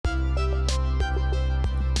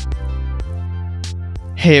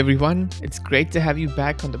Hey everyone, it's great to have you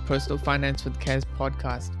back on the Personal Finance with Kaz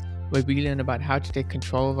podcast, where we learn about how to take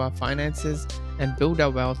control of our finances and build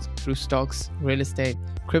our wealth through stocks, real estate,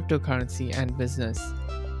 cryptocurrency, and business.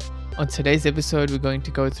 On today's episode, we're going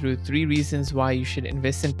to go through 3 reasons why you should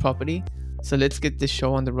invest in property. So let's get this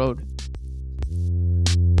show on the road.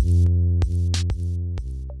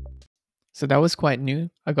 So that was quite new.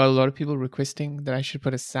 I got a lot of people requesting that I should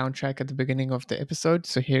put a soundtrack at the beginning of the episode.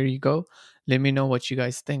 So here you go. Let me know what you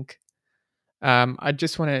guys think. I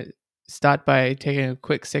just want to start by taking a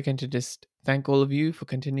quick second to just thank all of you for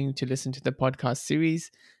continuing to listen to the podcast series.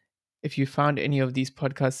 If you found any of these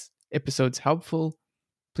podcast episodes helpful,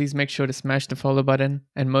 please make sure to smash the follow button.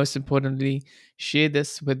 And most importantly, share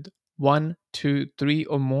this with 1, 2, 3,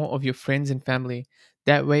 or more of your friends and family.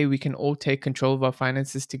 That way, we can all take control of our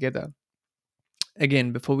finances together.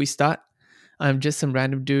 Again, before we start, I'm just some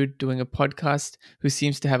random dude doing a podcast who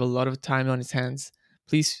seems to have a lot of time on his hands.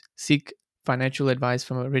 Please seek financial advice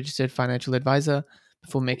from a registered financial advisor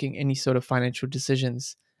before making any sort of financial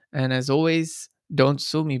decisions. And as always, don't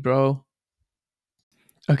sue me, bro.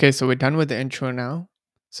 Okay, so we're done with the intro now.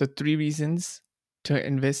 So, 3 reasons to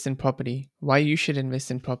invest in property, why you should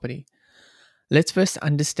invest in property. Let's first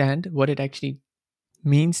understand what it actually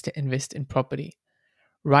means to invest in property.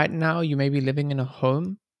 Right now, you may be living in a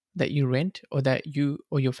home that you rent or that you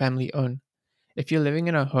or your family own. If you're living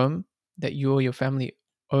in a home that you or your family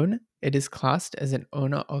own, it is classed as an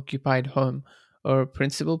owner occupied home or a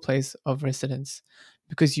principal place of residence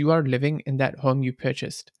because you are living in that home you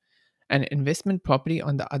purchased. An investment property,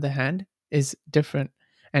 on the other hand, is different.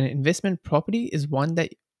 An investment property is one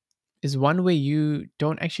where you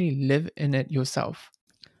don't actually live in it yourself.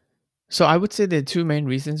 So I would say there are two main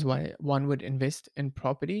reasons why one would invest in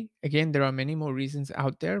property. Again, there are many more reasons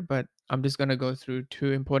out there, but I'm just going to go through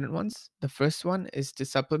two important ones. The first one is to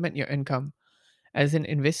supplement your income. As an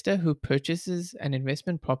investor who purchases an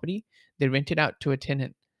investment property, they rent it out to a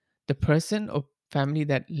tenant. The person or family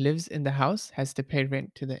that lives in the house has to pay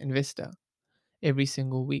rent to the investor every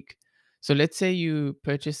single week. So let's say you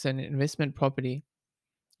purchase an investment property,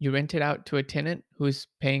 you rent it out to a tenant who is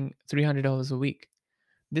paying $300 a week.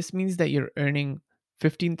 This means that you're earning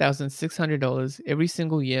 $15,600 every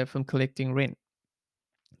single year from collecting rent.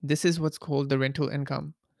 This is what's called the rental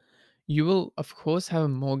income. You will, of course, have a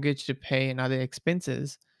mortgage to pay and other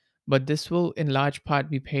expenses, but this will in large part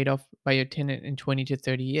be paid off by your tenant in 20 to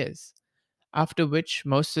 30 years, after which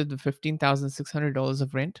most of the $15,600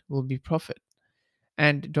 of rent will be profit.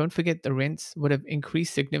 And don't forget the rents would have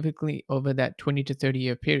increased significantly over that 20 to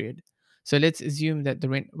 30-year period. So let's assume that the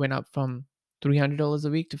rent went up from $300 a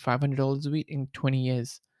week to $500 a week in 20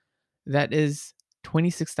 years. That is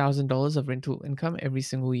 $26,000 of rental income every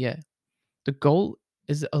single year. The goal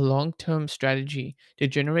is a long term strategy to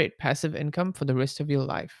generate passive income for the rest of your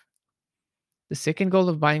life. The second goal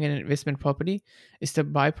of buying an investment property is to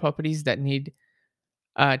buy properties that need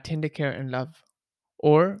tender care and love,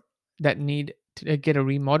 or that need to get a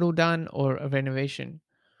remodel done or a renovation.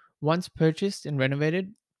 Once purchased and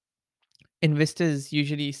renovated, investors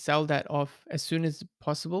usually sell that off as soon as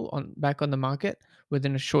possible on back on the market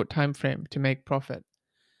within a short time frame to make profit.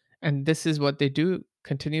 And this is what they do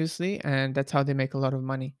continuously, and that's how they make a lot of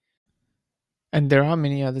money. And there are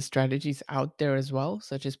many other strategies out there as well,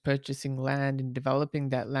 such as purchasing land and developing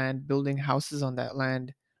that land, building houses on that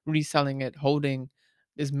land, reselling it, holding.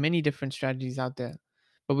 There's many different strategies out there,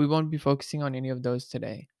 but we won't be focusing on any of those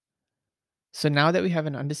today. So now that we have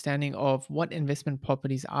an understanding of what investment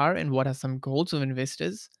properties are and what are some goals of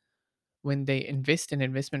investors when they invest in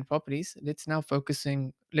investment properties, let's now focus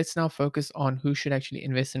on who should actually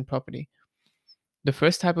invest in property. The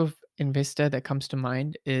first type of investor that comes to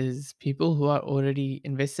mind is people who are already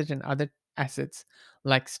invested in other assets,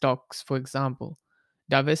 like stocks, for example.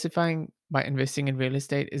 Diversifying by investing in real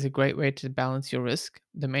estate is a great way to balance your risk.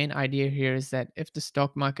 The main idea here is that if the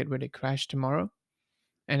stock market were to crash tomorrow,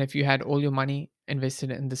 and if you had all your money invested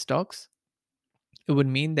in the stocks, it would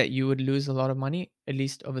mean that you would lose a lot of money, at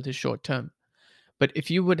least over the short term. But if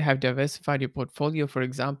you would have diversified your portfolio, for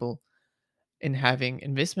example, in having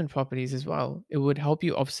investment properties as well, it would help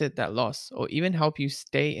you offset that loss or even help you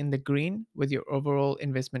stay in the green with your overall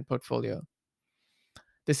investment portfolio.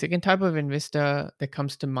 The second type of investor that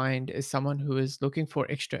comes to mind is someone who is looking for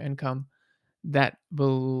extra income that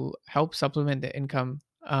will help supplement their income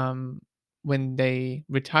when they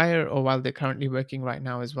retire or while they're currently working right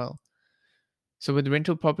now as well. So, with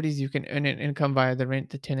rental properties, you can earn an income via the rent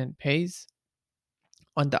the tenant pays.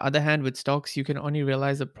 On the other hand, with stocks, you can only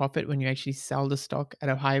realize a profit when you actually sell the stock at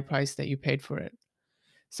a higher price that you paid for it.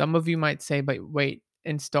 Some of you might say, but wait,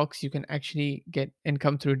 in stocks, you can actually get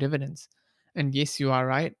income through dividends. And yes, you are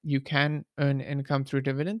right. You can earn income through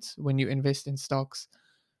dividends when you invest in stocks.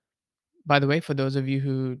 By the way, for those of you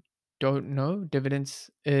who don't know, dividends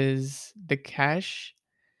is the cash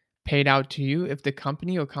paid out to you if the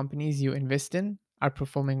company or companies you invest in are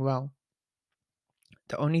performing well.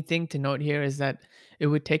 The only thing to note here is that it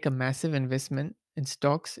would take a massive investment in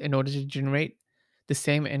stocks in order to generate the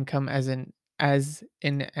same income as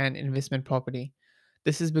in an investment property.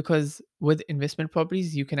 This is because with investment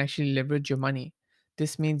properties you can actually leverage your money.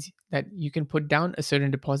 This means that you can put down a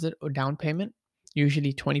certain deposit or down payment,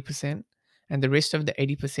 usually 20%, and the rest of the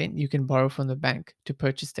 80% you can borrow from the bank to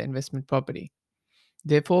purchase the investment property.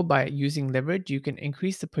 Therefore, by using leverage, you can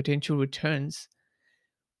increase the potential returns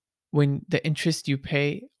when the interest you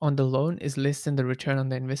pay on the loan is less than the return on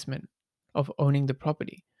the investment of owning the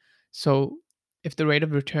property. So, if the rate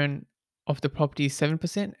of return of the property is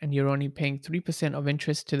 7% and you're only paying 3% of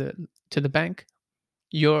interest to the bank,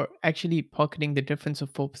 you're actually pocketing the difference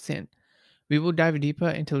of 4%. We will dive deeper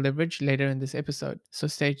into leverage later in this episode, so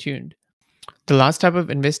stay tuned. The last type of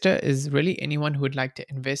investor is really anyone who would like to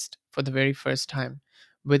invest for the very first time.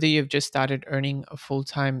 Whether you've just started earning a full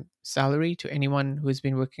time salary to anyone who's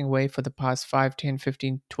been working away for the past 5, 10,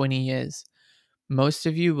 15, 20 years, most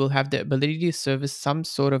of you will have the ability to service some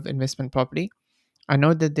sort of investment property. I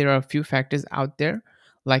know that there are a few factors out there,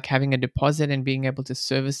 like having a deposit and being able to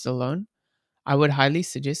service the loan. I would highly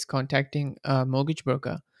suggest contacting a mortgage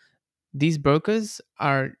broker. These brokers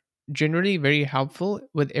are generally very helpful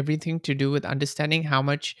with everything to do with understanding how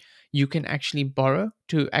much you can actually borrow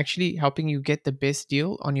to actually helping you get the best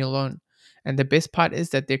deal on your loan. And the best part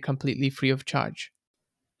is that they're completely free of charge.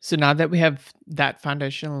 So now that we have that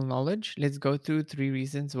foundational knowledge, let's go through 3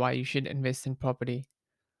 reasons why you should invest in property.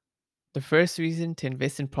 The first reason to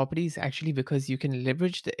invest in property is actually because you can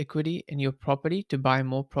leverage the equity in your property to buy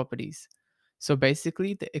more properties. So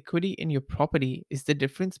basically, the equity in your property is the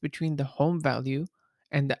difference between the home value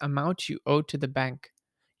and the amount you owe to the bank,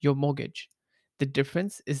 your mortgage. The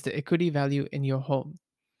difference is the equity value in your home.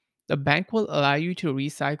 The bank will allow you to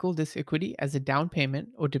recycle this equity as a down payment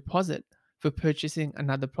or deposit for purchasing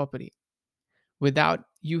another property without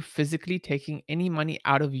you physically taking any money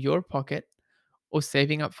out of your pocket or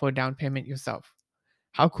saving up for a down payment yourself.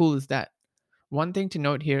 How cool is that? One thing to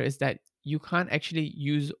note here is that you can't actually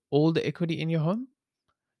use all the equity in your home.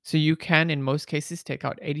 So you can, in most cases, take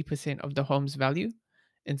out 80% of the home's value.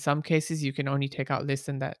 In some cases, you can only take out less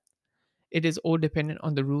than that. It is all dependent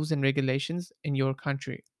on the rules and regulations in your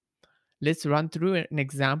country. Let's run through an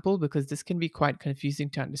example because this can be quite confusing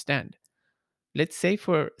to understand. Let's say,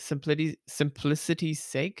 for simplicity's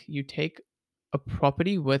sake, you take a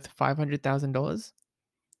property worth $500,000.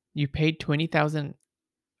 You paid 20%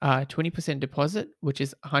 deposit, which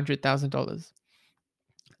is $100,000.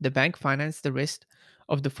 The bank financed the rest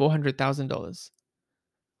of the $400,000.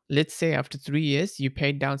 Let's say after 3 years, you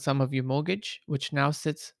paid down some of your mortgage, which now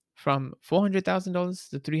sits from $400,000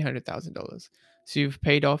 to $300,000. So you've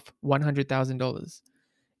paid off $100,000.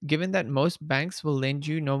 Given that most banks will lend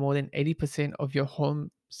you no more than 80% of your home's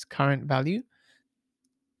current value,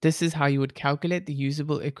 this is how you would calculate the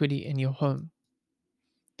usable equity in your home.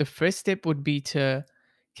 The first step would be to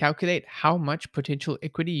calculate how much potential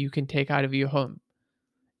equity you can take out of your home,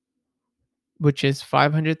 which is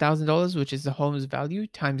 $500,000, which is the home's value,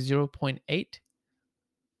 times zero point 0.8,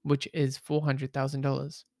 which is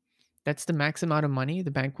 $400,000. That's the max amount of money the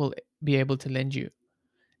bank will be able to lend you.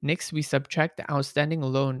 Next, we subtract the outstanding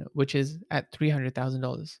loan, which is at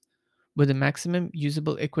 $300,000, with a maximum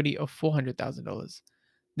usable equity of $400,000.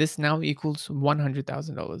 This now equals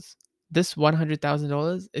 $100,000. This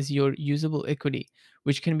 $100,000 is your usable equity,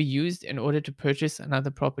 which can be used in order to purchase another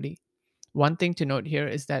property. One thing to note here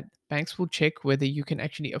is that banks will check whether you can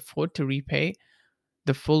actually afford to repay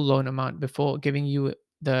the full loan amount before giving you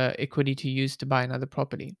the equity to use to buy another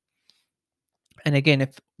property. And again,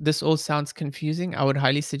 if this all sounds confusing, I would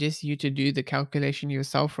highly suggest you to do the calculation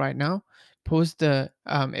yourself right now. Pause the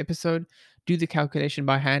episode, do the calculation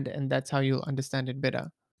by hand, and that's how you'll understand it better.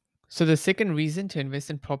 So, the second reason to invest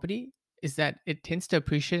in property is that it tends to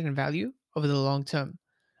appreciate in value over the long term.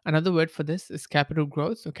 Another word for this is capital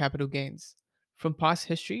growth or capital gains. From past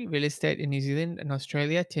history, real estate in New Zealand and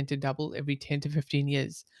Australia tend to double every 10 to 15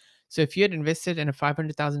 years. So, if you had invested in a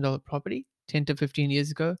 $500,000 property 10 to 15 years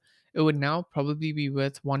ago, it would now probably be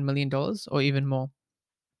worth $1 million dollars or even more.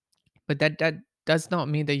 But that does not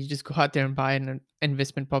mean that you just go out there and buy an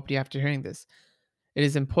investment property after hearing this. It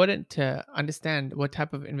is important to understand what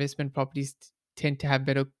type of investment properties tend to have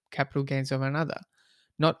better capital gains over another.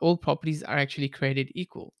 Not all properties are actually created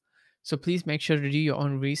equal. So please make sure to do your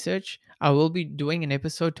own research. I will be doing an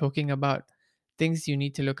episode talking about things you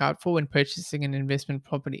need to look out for when purchasing an investment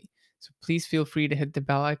property. So please feel free to hit the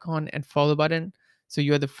bell icon and follow button so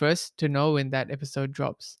you're the first to know when that episode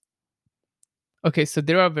drops. Okay, so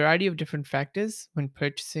there are a variety of different factors when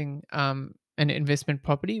purchasing an investment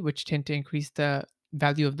property, which tend to increase the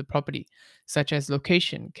value of the property, such as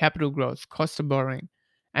location, capital growth, cost of borrowing,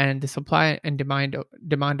 and the supply and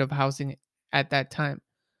demand of housing at that time.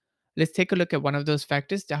 Let's take a look at one of those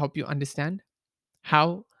factors to help you understand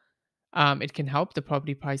how it can help the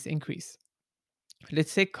property price increase.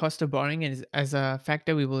 Let's take cost of borrowing as a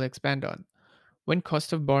factor we will expand on. When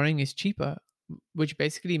cost of borrowing is cheaper, which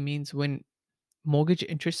basically means when mortgage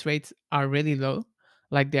interest rates are really low,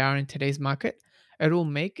 like they are in today's market, it will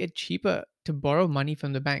make it cheaper to borrow money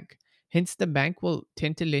from the bank. Hence, the bank will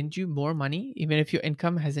tend to lend you more money even if your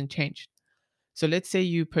income hasn't changed. So, let's say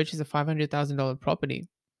you purchase a $500,000 property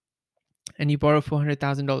and you borrow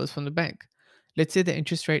 $400,000 from the bank. Let's say the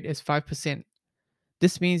interest rate is 5%.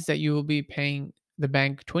 This means that you will be paying the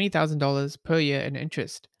bank $20,000 per year in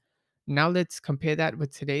interest. Now let's compare that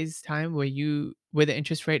with today's time where the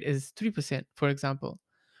interest rate is 3%, for example.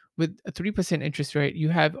 With a 3% interest rate, you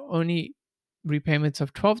have only repayments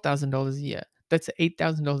of $12,000 a year. That's an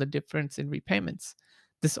 $8,000 difference in repayments.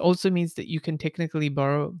 This also means that you can technically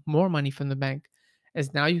borrow more money from the bank,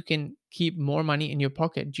 as now you can keep more money in your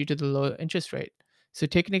pocket due to the low interest rate. So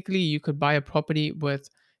technically, you could buy a property with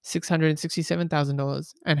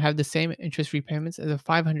 $667,000 and have the same interest repayments as a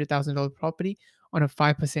 $500,000 property on a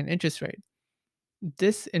 5% interest rate.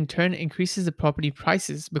 This in turn increases the property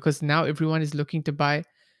prices because now everyone is looking to buy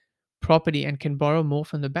property and can borrow more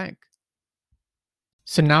from the bank.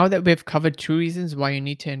 So now that we've covered two reasons why you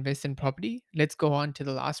need to invest in property, let's go on to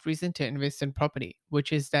the last reason to invest in property,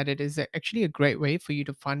 which is that it is actually a great way for you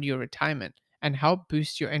to fund your retirement and help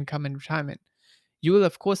boost your income in retirement. You will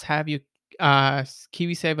of course have your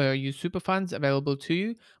KiwiSaver or your super funds available to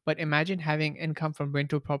you, but imagine having income from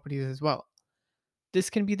rental properties as well. This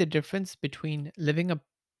can be the difference between living a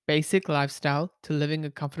basic lifestyle to living a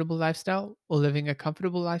comfortable lifestyle, or living a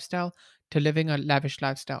comfortable lifestyle to living a lavish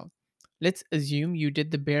lifestyle. Let's assume you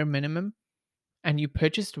did the bare minimum and you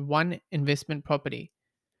purchased one investment property.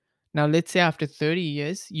 Now, let's say after 30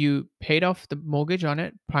 years, you paid off the mortgage on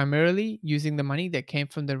it primarily using the money that came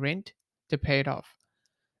from the rent to pay it off.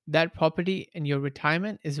 That property in your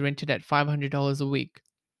retirement is rented at $500 a week.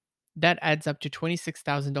 That adds up to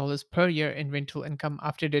 $26,000 per year in rental income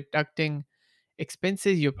after deducting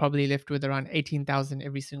expenses. You're probably left with around $18,000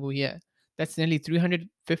 every single year. That's nearly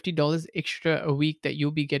 $350 extra a week that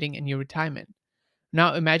you'll be getting in your retirement.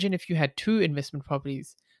 Now imagine if you had two investment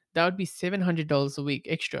properties. That would be $700 a week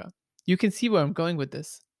extra. You can see where I'm going with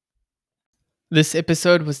this. This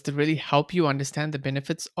episode was to really help you understand the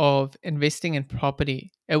benefits of investing in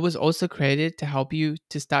property. It was also created to help you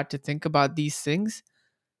to start to think about these things,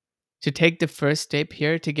 to take the first step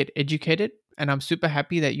here to get educated. And I'm super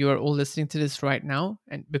happy that you are all listening to this right now.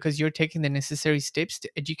 And because you're taking the necessary steps to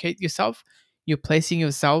educate yourself, you're placing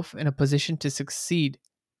yourself in a position to succeed.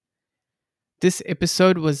 This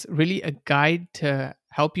episode was really a guide to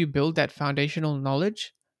help you build that foundational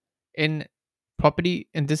knowledge in property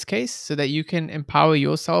in this case, so that you can empower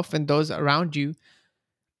yourself and those around you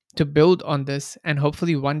to build on this, and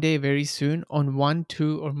hopefully one day very soon on one,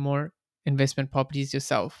 two, or more investment properties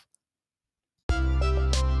yourself.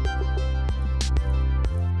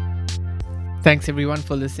 Thanks everyone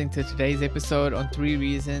for listening to today's episode on 3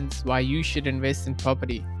 reasons why you should invest in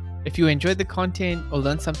property. If you enjoyed the content or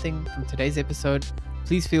learned something from today's episode,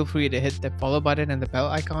 please feel free to hit the follow button and the bell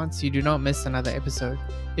icon so you do not miss another episode.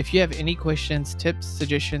 If you have any questions, tips,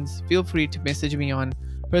 suggestions, feel free to message me on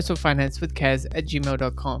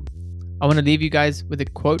personalfinancewithkaz@gmail.com. I want to leave you guys with a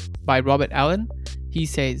quote by Robert Allen. He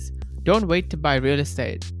says, "Don't wait to buy real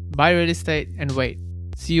estate. Buy real estate and wait."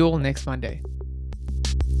 See you all next Monday.